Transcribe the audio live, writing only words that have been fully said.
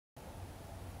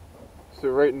So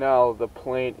right now the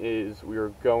plan is we are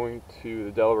going to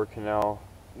the Delaware Canal.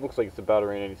 It looks like it's about to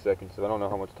rain any second, so I don't know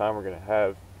how much time we're going to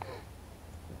have.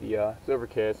 It's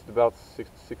overcast. It's about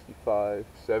 65,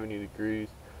 70 degrees.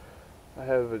 I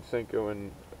have a Senko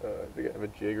and I have a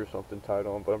jig or something tied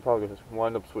on, but I'm probably going to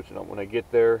wind up switching up when I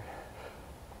get there.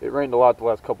 It rained a lot the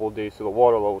last couple of days, so the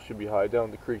water level should be high. Down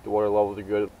the creek, the water levels are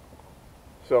good.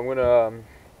 So I'm going to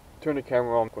turn the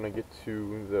camera on when I get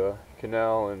to the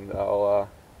canal, and I'll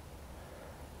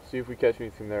see if we catch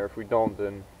anything there. If we don't,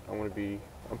 then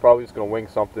I'm probably just going to wing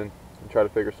something and try to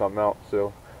figure something out.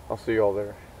 So I'll see you all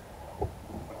there.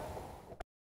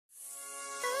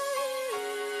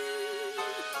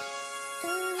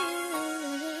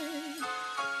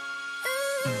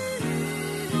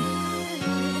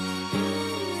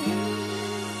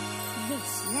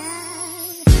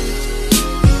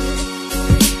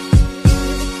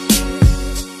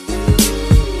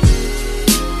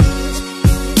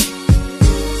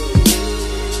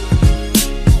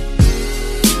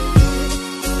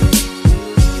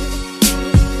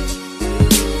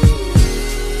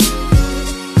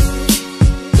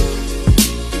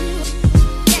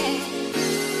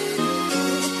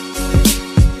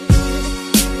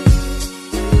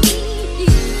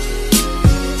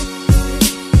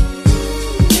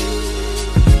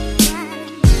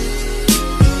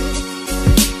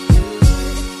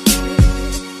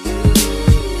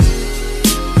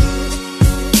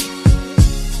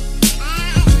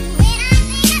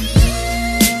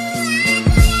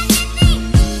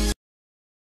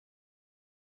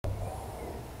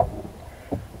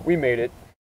 We made it.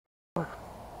 Oh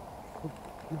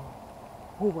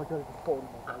my god, it just fallen in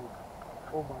my boat.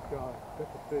 Oh my god,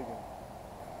 that's a big one.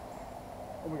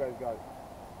 Oh my god, he's got it.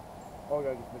 Oh my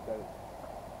god, I just missed at it.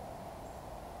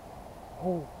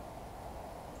 Oh.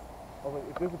 I was like,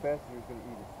 if there's a bass in here, he's gonna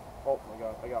eat it. Oh my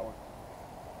god, I got one.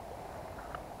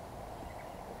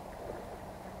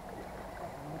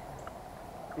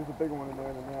 There's a bigger one in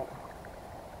there than that.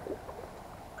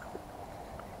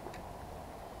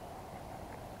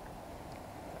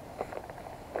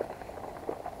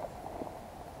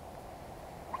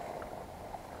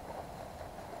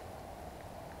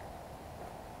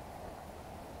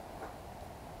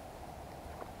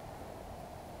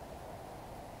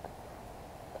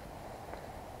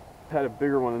 Had a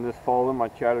bigger one than this fall in my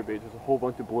chatterbaits. There's a whole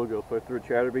bunch of bluegill, so I threw a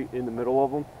chatterbait in the middle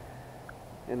of them,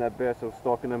 and that bass that was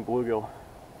stalking them bluegill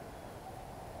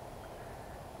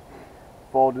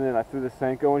followed it in. I threw the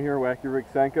Senko in here, wacky rig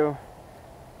Senko.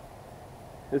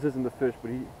 This isn't the fish, but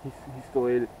he still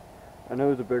ate it. I know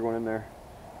there's a big one in there.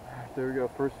 There we go,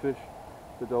 first fish,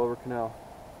 the Delaware Canal.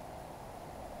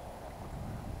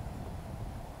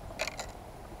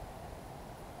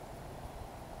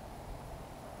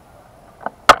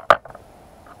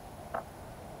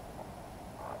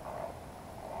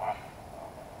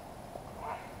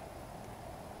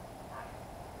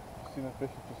 See that fish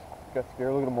just got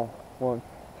scared? Look at them all. 1,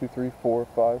 2, 3, 4,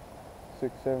 5,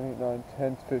 6, 7, 8, 9,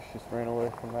 10 fish just ran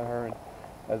away from that herring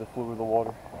as it flew over the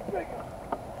water.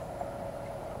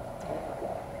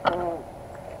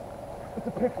 It's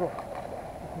a pickerel.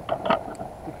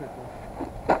 It's a pickerel.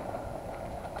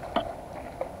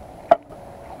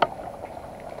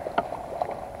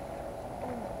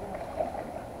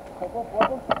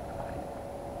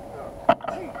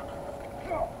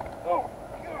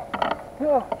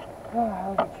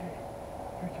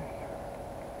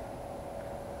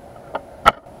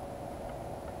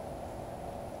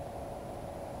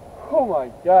 Oh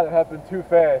my god, it happened too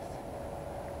fast.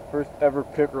 First ever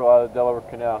pickerel out of the Delaware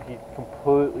Canal. He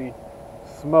completely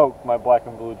smoked my black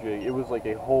and blue jig. It was like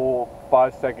a whole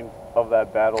 5 seconds of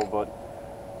that battle, but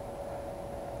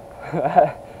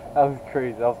that was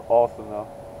crazy. That was awesome though.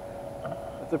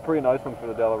 That's a pretty nice one for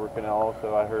the Delaware Canal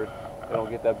also, I heard. They don't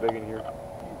get that big in here.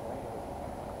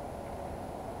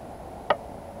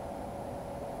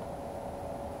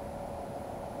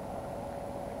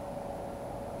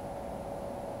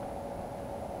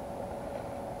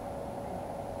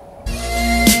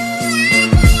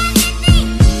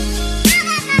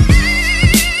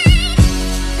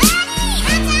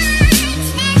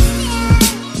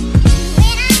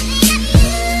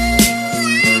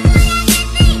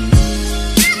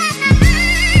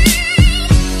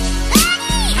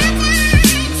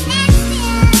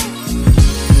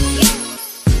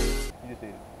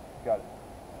 Got it.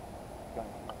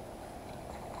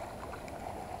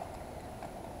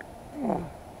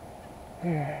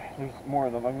 There's more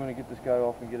of them. I'm going to get this guy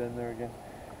off and get in there again.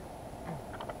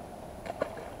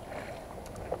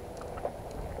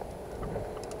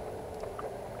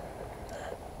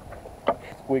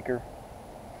 Squeaker.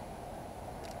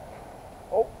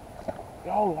 Oh,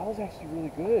 go. That was actually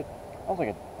really good. That was like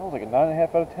a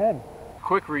 9.5 out of 10.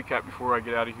 Quick recap before I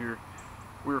get out of here.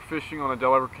 We were fishing on the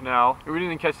Delaware Canal. We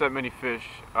didn't catch that many fish.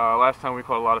 Last time we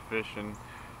caught a lot of fish, and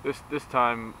this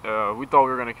time we thought we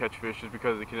were going to catch fish just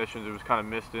because of the conditions. It was kind of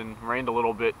misting, rained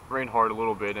hard a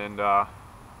little bit, and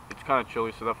it's kind of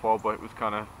chilly, so that fall bite was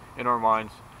kind of in our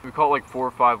minds. We caught like 4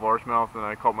 or 5 largemouth, and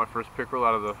I caught my first pickerel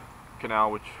out of the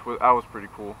canal, that was pretty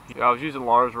cool. I was using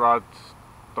Lars rods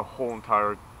the whole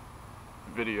entire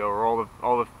video, or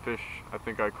all the fish I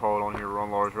think I caught on here were on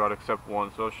Lars rod except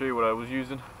one. So I'll show you what I was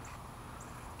using.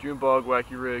 June bug,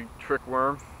 wacky rig, trick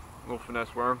worm, little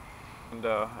finesse worm, and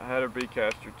I had a bait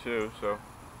caster too. So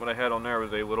what I had on there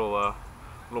was a little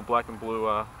black and blue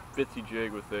bitsy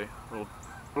jig with a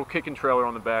little kicking trailer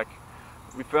on the back.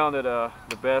 We found that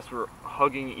the bass were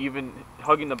hugging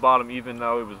the bottom even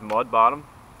though it was mud bottom.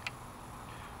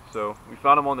 So we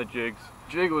found them on the jigs.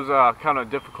 Jig was kind of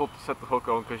difficult to set the hook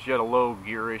on because she had a low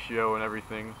gear ratio and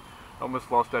everything. I almost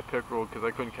lost that pickerel because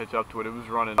I couldn't catch up to it. It was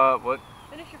running. What?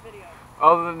 Finish your video.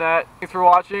 Other than that, thanks for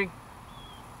watching.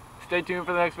 Stay tuned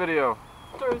for the next video.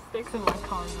 Throw sticks in my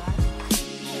car, Zach.